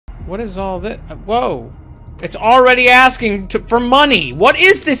What is all this? Whoa. It's already asking for money. What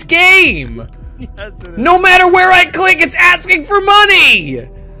is this game? Yes, it is. No matter where I click, it's asking for money.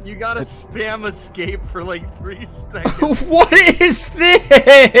 You gotta spam escape for like 3 seconds. What is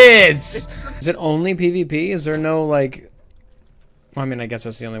this? Is it only PvP? Is there no like... Well, I mean, I guess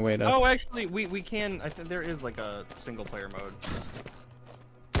that's the only way to... Oh, actually, we can... I think there is like a single player mode.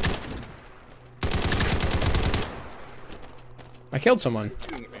 I killed someone.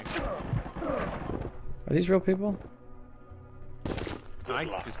 Are these real people? I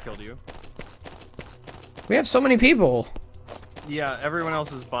just killed you. We have so many people. Yeah, everyone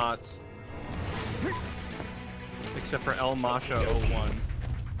else is bots. Except for El Masha 01.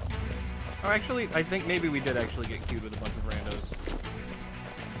 Oh, actually, I think maybe we did actually get queued with a bunch of randos.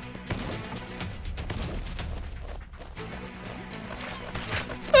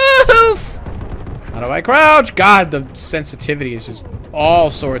 Oof! How do I crouch? God, the sensitivity is just all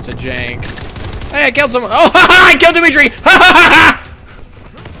sorts of jank. Hey, I killed someone. Oh, I killed Dimitri!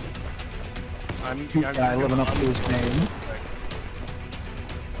 I'm guy living up to his name.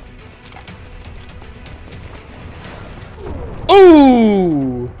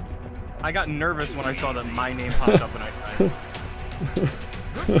 Ooh! I got nervous when I saw that my name popped up and I died.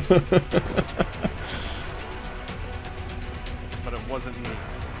 But it wasn't me.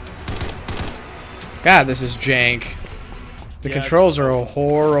 God, this is jank. The controls are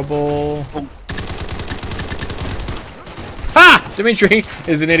horrible. Ha! Dimitri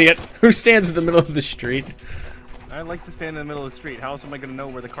is an idiot who stands in the middle of the street. I like to stand in the middle of the street. How else am I going to know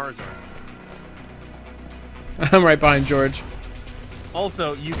where the cars are? I'm right behind George.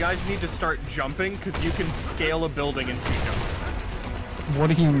 Also, you guys need to start jumping because you can scale a building in 2 jumps.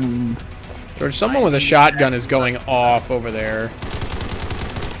 What do you mean? George, someone with a shotgun is going off over there.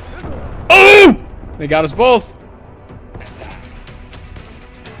 Oh! They got us both.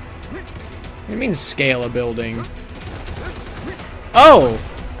 What do you mean scale a building? Oh!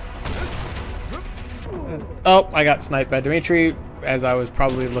 Oh, I got sniped by Dimitri as I was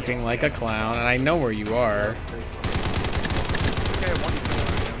probably looking like a clown, and I know where you are.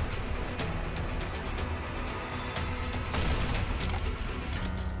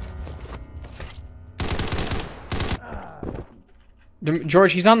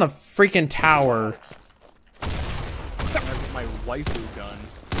 George, he's on the freaking tower. My waifu gun.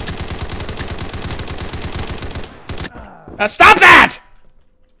 Stop that!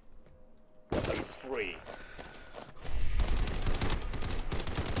 Place 3.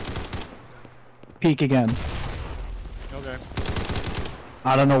 Peek again. Okay.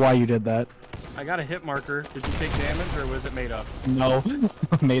 I don't know why you did that. I got a hit marker. Did you take damage or was it made up? No.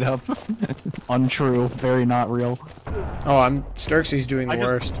 Made up. Untrue. Very not real. Oh, Sturksy's doing the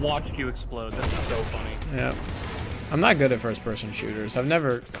worst. I just watched you explode. That's so funny. Yeah. I'm not good at first-person shooters. I've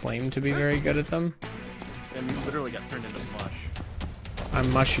never claimed to be very good at them. And you literally got turned into mush. I'm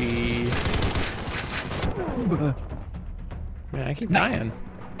mushy. Man, I keep dying.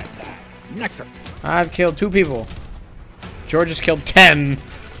 Next up. I've killed 2 people. George has killed 10.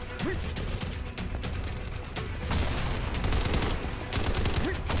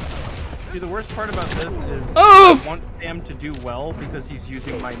 See, the worst part about this is Oof! I want Sam to do well because he's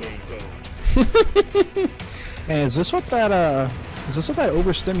using my name. Hey, is this what that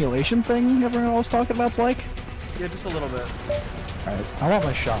overstimulation thing everyone was talking about's like? Yeah, just a little bit. Alright, I want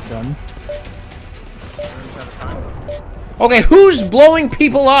my shotgun. Okay, who's blowing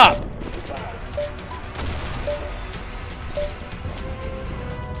people up?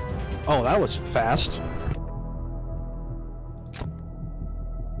 Oh, that was fast.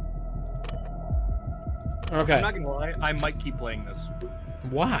 Okay. I'm not gonna lie, I might keep playing this.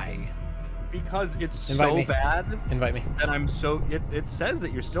 Why? Because it's Invite so me. bad Invite me. that I'm so... It says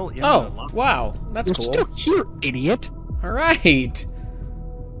that you're still in the Oh, lock. wow. That's You're cool. still here, idiot. All right.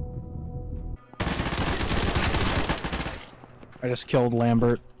 I just killed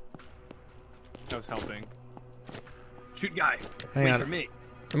Lambert. I was helping. Shoot guy. Hang Wait on. for me.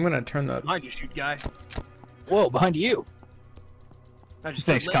 I'm gonna turn the... Behind you, shoot guy. Whoa, behind you. I just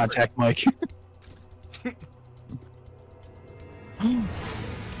Thanks, said Lambert. contact Mike.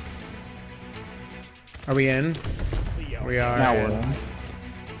 Are we in? We are. Now we're in.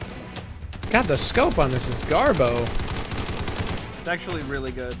 God, the scope on this is garbo. It's actually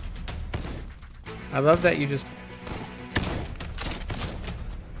really good. I love that you just...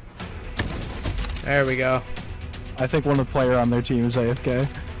 There we go. I think one of the player on their team is AFK.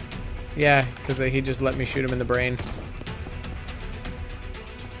 Yeah, because he just let me shoot him in the brain.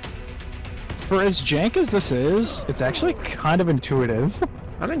 For as jank as this is, it's actually kind of intuitive.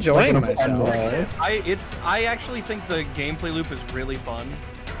 I'm enjoying Like in a fun myself. way. I actually think the gameplay loop is really fun.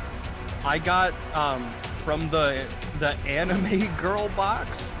 I got from the anime girl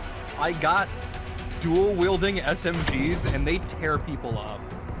box. I got dual wielding SMGs, and they tear people up.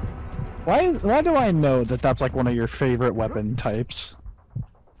 Why do I know that that's like one of your favorite weapon types?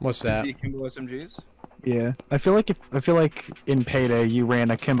 What's that? The akimbo SMGs. Yeah, I feel like in Payday you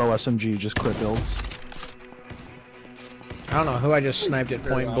ran akimbo SMG just crit builds. I don't know who I just sniped at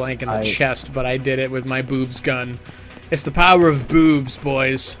point blank in the chest, but I did it with my boobs gun. It's the power of boobs,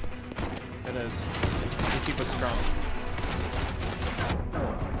 boys. It is. They keep us strong.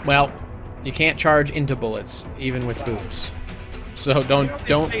 Well, you can't charge into bullets, even with boobs. So don't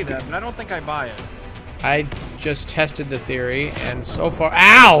say that, but I don't think I buy it. I just tested the theory, and so far,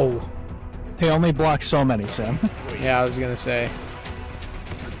 ow! He only blocks so many, Sam. Yeah, I was gonna say.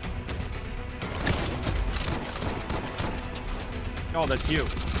 Oh, that's you.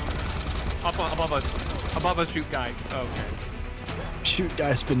 Above us, shoot guy. Oh, okay. Shoot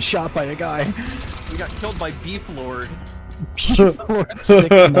guy's been shot by a guy. We got killed by Beef Lord. Beef Lord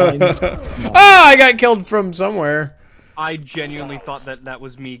 6'9". Ah, I got killed from somewhere. I genuinely thought that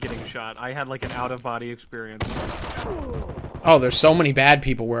was me getting shot. I had like an out-of-body experience. Oh, there's so many bad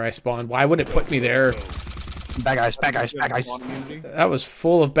people where I spawned. Why would it put me there? Bad guys, bad guys, bad guys. That was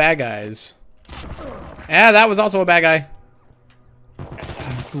full of bad guys. Yeah, that was also a bad guy.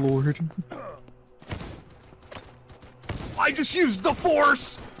 Lord. I just used the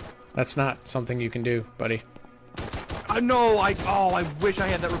force! That's not something you can do, buddy. I know, I wish I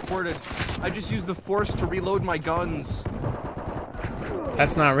had that recorded. I just used the force to reload my guns.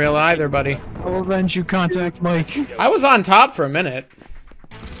 That's not real either, buddy. I'll avenge you, Contact Mike. I was on top for a minute.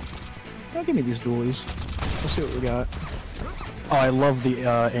 Oh, give me these dualies. Let's see what we got. Oh, I love the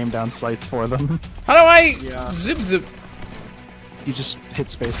aim down sights for them. How do I zip zip? You just hit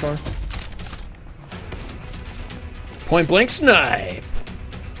spacebar. Point blank snipe.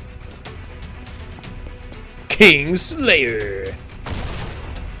 King Slayer.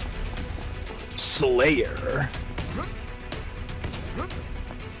 Slayer.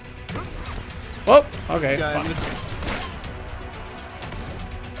 Oh, okay. Yeah, Fine.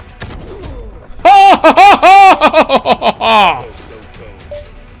 Oh,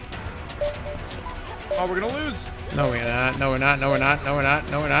 Oh, we're gonna lose. no, we're not. No, we're not. No, we're not. No, we're not.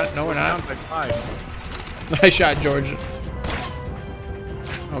 No, we're not. No, we're Down not. by 5. I shot George.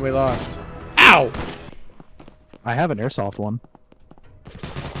 Oh, we lost. Ow! I have an airsoft one.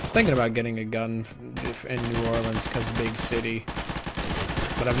 Thinking about getting a gun in New Orleans because big city,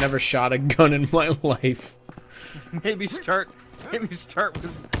 but I've never shot a gun in my life. Maybe start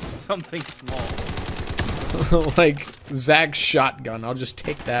with something small. Like Zach's shotgun. I'll just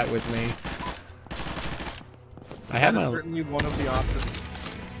take that with me. I have That is my certainly one of the options.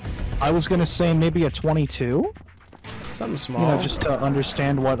 I was gonna say maybe a 22. something You small. know, just to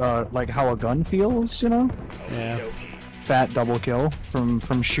understand what like how a gun feels. You know. Yeah. Fat double kill from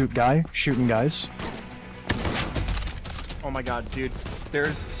shooting guys. Oh my god, dude.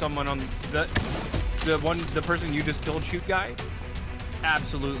 There's someone on the person you just killed, shoot guy.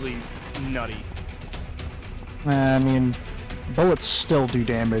 Absolutely nutty. I mean, bullets still do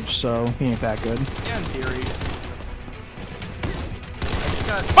damage, so he ain't that good. Yeah, in theory.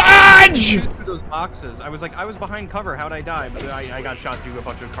 I just got Fudge! through those boxes. I was behind cover. How'd I die? But I got shot through a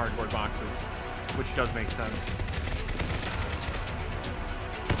bunch of cardboard boxes, which does make sense.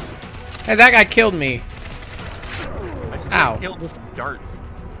 Hey, that guy killed me. I just Ow. got killed with a dart.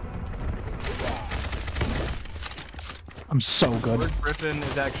 I'm so good. Lord Griffin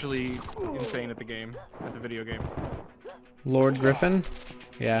is actually insane at the game, at the video game. Lord Griffin?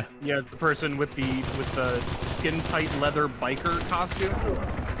 Yeah. Yeah, it's the person with the skin tight leather biker costume.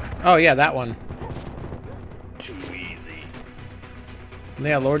 Oh yeah, that one. Too easy.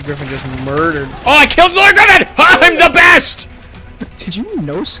 Yeah, Lord Griffin just murdered. Oh, I killed Lord Griffin! I'm the best! Did you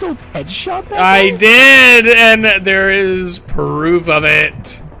no-scope headshot that I guy? did, and there is proof of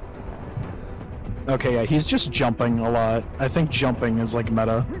it. Okay, yeah, he's just jumping a lot. I think jumping is like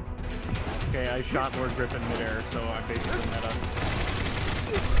meta. Okay, I shot Lord Griffin midair, so I'm basically meta.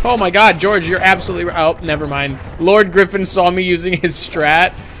 Oh my god, George, you're absolutely right. Oh, never mind. Lord Griffin saw me using his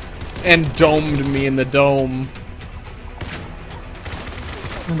strat and domed me in the dome.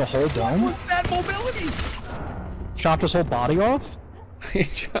 In the whole dome? What's that mobility? Chopped his whole body off? He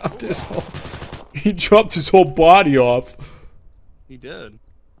dropped his whole body off. He did.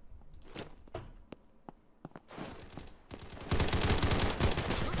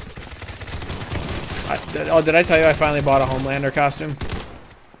 Did I tell you I finally bought a Homelander costume?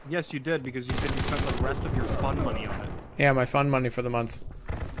 Yes, you did, because you said you spent the rest of your fun money on it. Yeah, my fun money for the month.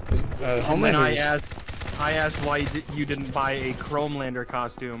 And then Homelander. I asked why you didn't buy a Chromelander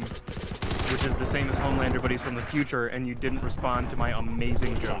costume, which is the same as Homelander, but he's from the future, and you didn't respond to my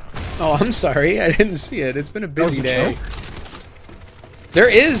amazing joke. Oh, I'm sorry. I didn't see it. It's been a busy That was a day. joke? There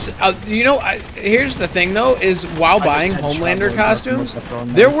is, you know, here's the thing though, is while buying had Homelander Shovel costumes, and Buffalo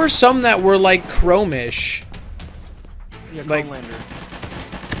there were some that were like chromish. Yeah, Like- Homelander.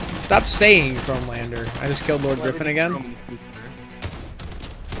 Stop saying Chromelander. I just killed Lord Griffin again.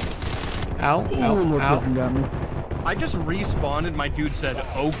 Ow, Ooh, ow, Lord ow. Griffin got me. I just respawned and my dude said,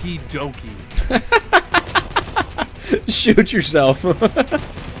 "Okie dokie." Shoot yourself.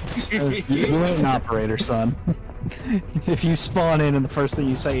 You ain't an operator, son. If you spawn in and the first thing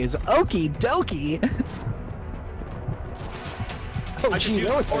you say is "Okie dokie," I just used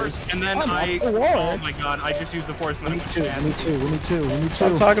the force, and then oh my god, I just used the force, and then Me too. Me too. Me too. Me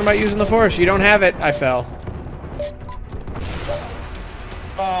Stop too. talking about using the Force. You don't have it. I fell.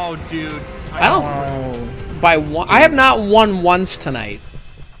 Oh, dude. I don't. Oh, By one, I have not won once tonight.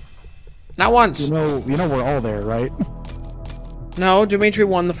 Not once. you know we're all there, right? No, Dimitri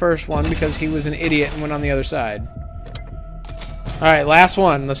won the first one because he was an idiot and went on the other side. Alright, last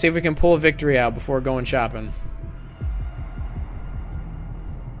one. Let's see if we can pull a victory out before going shopping.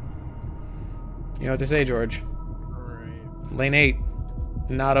 You know what to say, George. Right. Lane 8.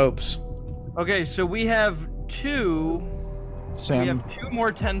 Not Opes. Okay, so we have two Sam,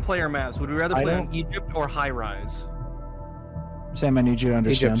 more 10-player maps. Would we rather I play on don't- Egypt or High Rise? Sam, I need you to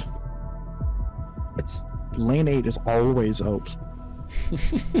understand. Egypt. It's lane 8 is always Opes.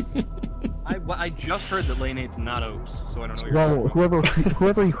 I just heard that Lane 8's not Opes, so I don't know what you're Well, talking about.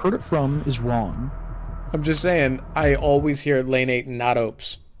 whoever you heard it from is wrong. I'm just saying, I always hear Lane 8 not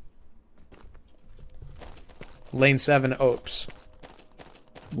Opes. Lane 7 Opes.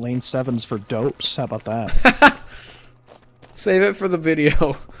 Lane 7's for dopes. How about that? Save it for the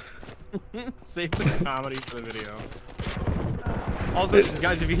video. Save the comedy for the video. Also,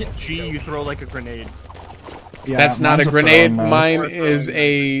 guys, if you hit G, you throw like a grenade. Yeah, That's not a mine's grenade. throwing Mine knife. is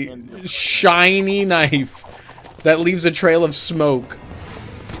a shiny knife that leaves a trail of smoke.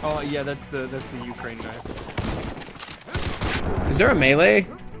 Oh yeah, that's the Ukraine knife. Is there a melee?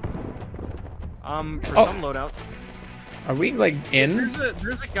 For Oh. some loadout. Are we like in?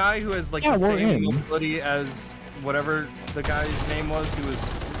 There's a guy who has like Yeah, the we're same in. ability as whatever the guy's name was who was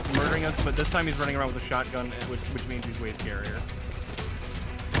murdering us, but this time he's running around with a shotgun, which means he's way scarier.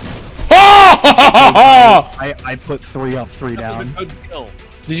 I put 3 up, 3 That was down. a good kill.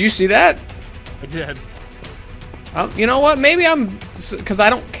 Did you see that? I did. You know what? Maybe I'm, because I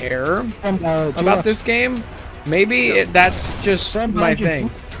don't care about this game. Maybe that's just Sam, my behind you. thing.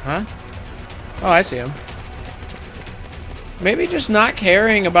 Huh? Oh, I see him. Maybe just not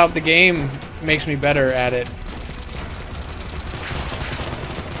caring about the game makes me better at it.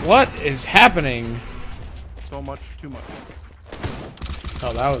 What is happening? So much, too much.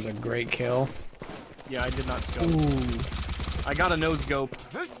 Oh, that was a great kill. Yeah, I did not scope. I got a nose scope.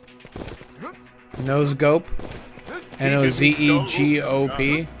 Nose gope.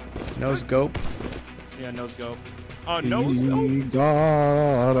 N-O-Z-E-G-O-P. Nose gope. Yeah, nose scope. Oh, nose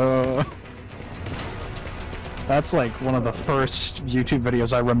scope. That's like one of the first YouTube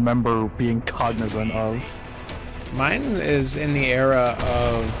videos I remember being cognizant of. Mine is in the era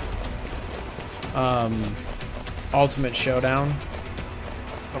of Ultimate Showdown.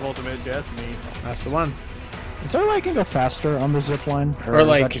 Of Ultimate Destiny. That's the one. Is there a way I can go faster on the zipline? Or is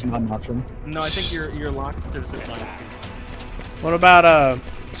like- that just not an option? No, I think you're locked to zip line. What about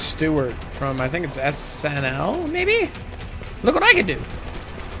Stewart from, I think it's SNL, maybe? Look what I can do.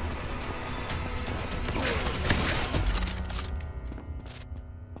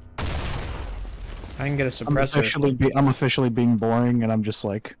 I can get a suppressor. I'm officially being boring, and I'm just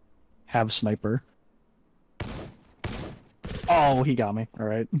like, have sniper. Oh, he got me. All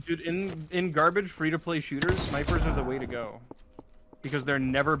right. Dude, in garbage free-to-play shooters, snipers are the way to go. Because they're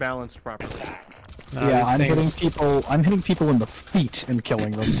never balanced properly. No, Yeah, these I'm things- hitting people. I'm hitting people in the feet and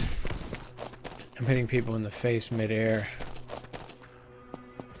killing them. I'm hitting people in the face midair.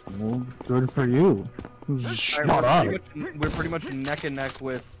 Well, good for you. Shut up. We're pretty much neck and neck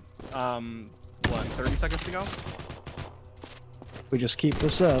with, what, 30 seconds to go? We just keep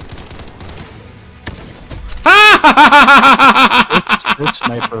this up. This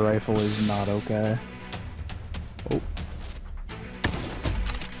sniper rifle is not okay. Oh.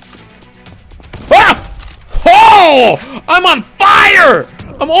 Ah! Oh! I'm on fire!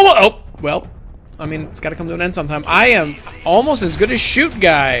 I'm almost. Oh, well. I mean, it's got to come to an end sometime. I am almost as good as Shoot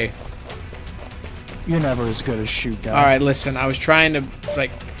Guy. You're never as good as Shoot Guy. All right, listen. I was trying to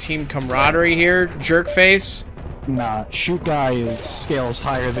like team camaraderie here. Jerk face. Nah, Shoot Guy is scales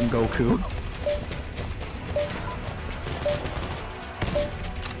higher than Goku.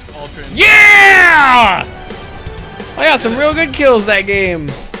 Ultra. Yeah! I got some real good kills that game.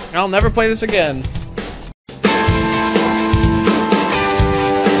 I'll never play this again.